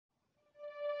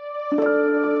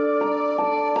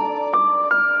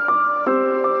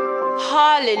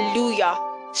Hallelujah.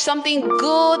 Something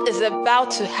good is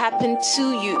about to happen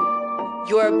to you.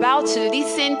 You're about to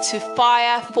listen to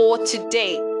Fire for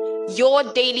Today,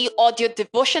 your daily audio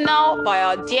devotional by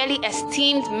our dearly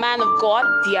esteemed man of God,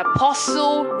 the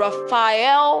Apostle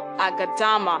Raphael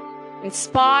Agadama,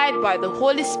 inspired by the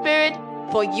Holy Spirit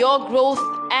for your growth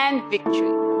and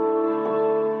victory.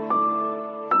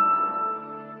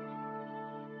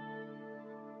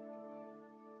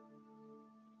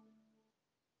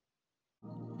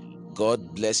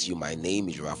 God bless you. My name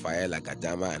is Raphael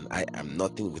Agadama, and I am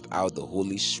nothing without the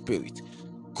Holy Spirit.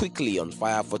 Quickly on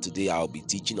Fire for Today, I'll be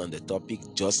teaching on the topic,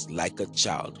 just like a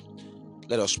child.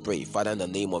 Let us pray. Father, in the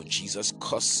name of Jesus,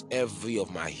 cause every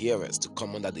of my hearers to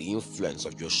come under the influence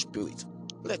of your Spirit.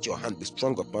 Let your hand be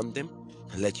strong upon them,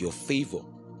 and let your favor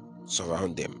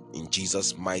surround them. In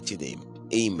Jesus' mighty name,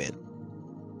 amen.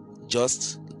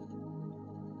 Just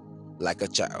like a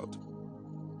child.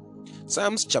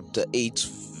 Psalms chapter 8,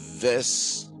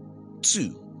 verse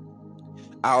 2.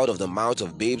 Out of the mouth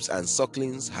of babes and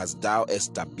sucklings hast thou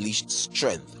established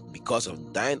strength because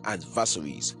of thine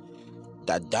adversaries,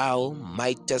 that thou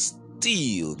mightest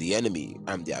steal the enemy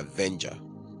and the avenger.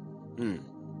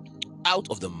 Out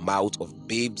of the mouth of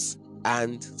babes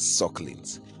and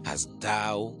sucklings hast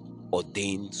thou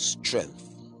ordained strength.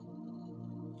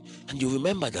 And you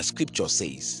remember the scripture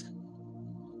says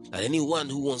that anyone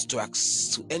who wants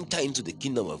to enter into the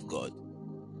kingdom of God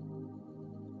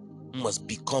must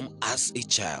become as a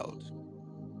child.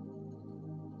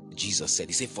 Jesus said,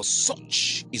 he said, for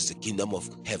such is the kingdom of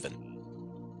heaven.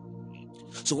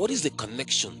 So what is the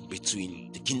connection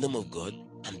between the kingdom of God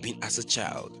and being as a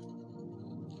child?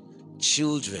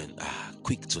 Children are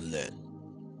quick to learn.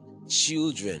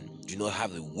 Children do not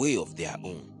have a way of their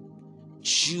own.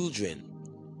 Children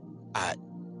are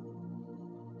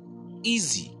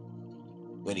easy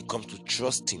when it comes to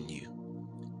trusting you.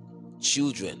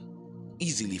 Children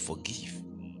easily forgive.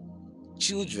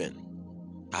 Children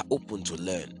are open to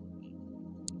learn.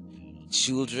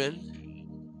 Children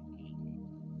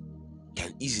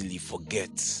can easily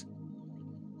forget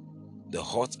the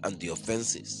hurt and the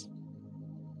offenses.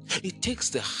 It takes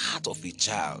the heart of a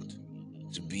child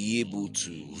to be able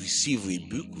to receive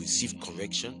rebuke, receive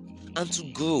correction, and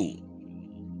to grow.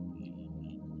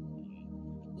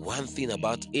 One thing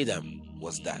about Adam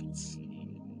was that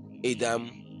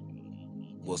Adam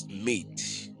was made.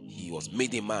 He was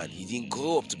made a man. He didn't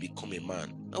grow up to become a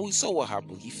man. And we saw what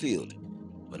happened. He failed.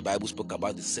 When the Bible spoke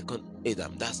about the second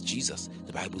Adam, that's Jesus,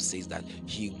 the Bible says that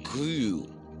he grew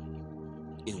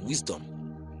in wisdom,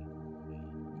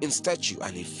 in stature,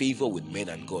 and in favor with men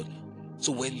and God.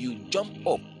 So when you jump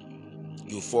up,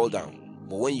 you fall down.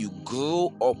 But when you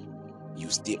grow up,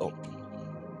 you stay up.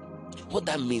 What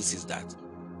that means is that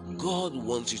God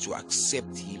wants you to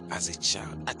accept him as a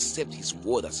child, accept his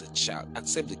word as a child,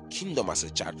 accept the kingdom as a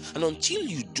child. And until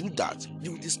you do that,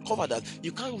 you will discover that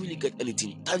you can't really get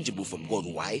anything tangible from God.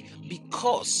 Why?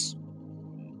 Because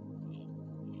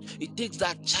it takes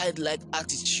that childlike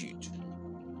attitude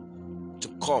to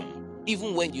come.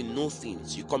 Even when you know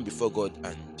things, you come before God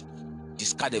and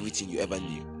discard everything you ever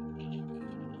knew.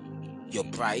 Your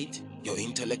pride, your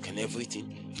intellect and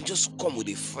everything. You just come with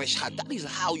a fresh heart. That is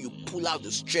how you pull out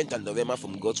the strength and the rhema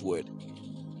from God's word.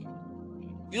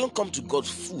 You don't come to God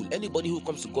full. Anybody who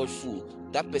comes to God full,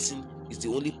 that person is the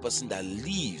only person that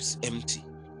leaves empty.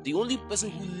 The only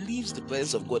person who leaves the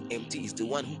presence of God empty is the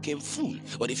one who came full.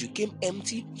 But if you came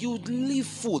empty, you would leave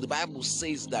full. The Bible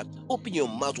says that open your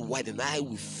mouth wide and I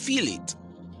will fill it.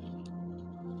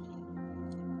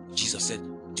 Jesus said,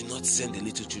 do not send the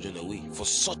little children away, for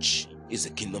such is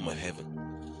the kingdom of heaven.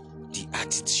 The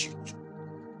attitude,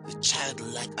 the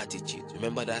childlike attitude.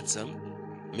 Remember that song?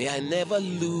 May I never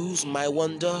lose my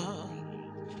wonder.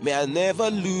 May I never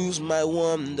lose my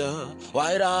wonder.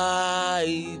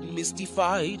 Wide-eyed,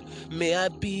 mystified, may I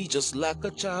be just like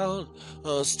a child,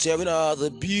 staring at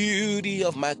the beauty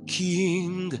of my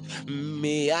King.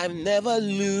 May I never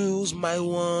lose my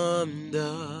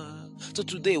wonder. So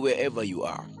today, wherever you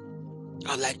are,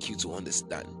 I'd like you to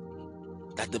understand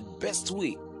that the best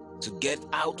way to get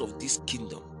out of this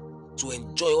kingdom, to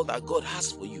enjoy all that God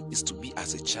has for you, is to be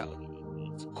as a child.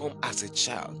 To come as a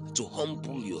child, to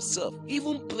humble yourself.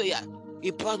 Even prayer,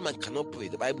 a proud man cannot pray.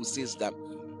 The Bible says that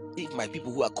if my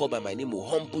people who are called by my name will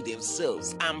humble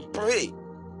themselves and pray.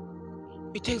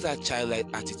 It takes that childlike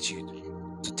attitude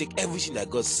to take everything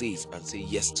that God says and say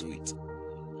yes to it.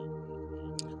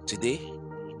 Today,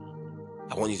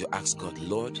 I want you to ask God,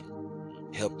 Lord,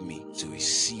 help me to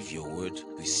receive your word,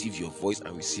 receive your voice,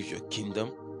 and receive your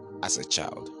kingdom as a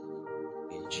child.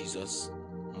 In Jesus'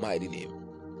 mighty name.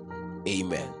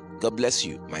 Amen. God bless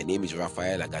you. My name is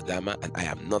Raphael Agadama, and I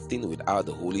am nothing without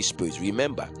the Holy Spirit.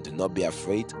 Remember, do not be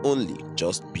afraid, only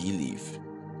just believe.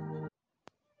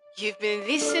 You've been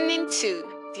listening to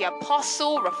the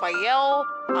Apostle Raphael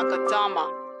Agadama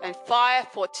and Fire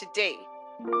for Today.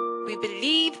 We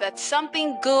believe that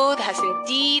something good has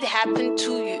indeed happened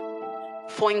to you.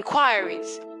 For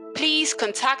inquiries, please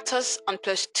contact us on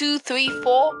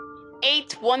 +234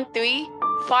 813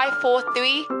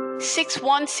 543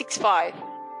 6165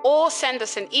 or send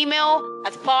us an email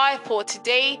at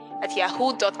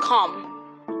firefortoday@yahoo.com.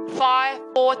 Fire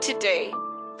for Today,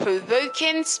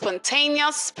 provoking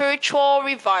spontaneous spiritual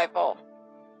revival.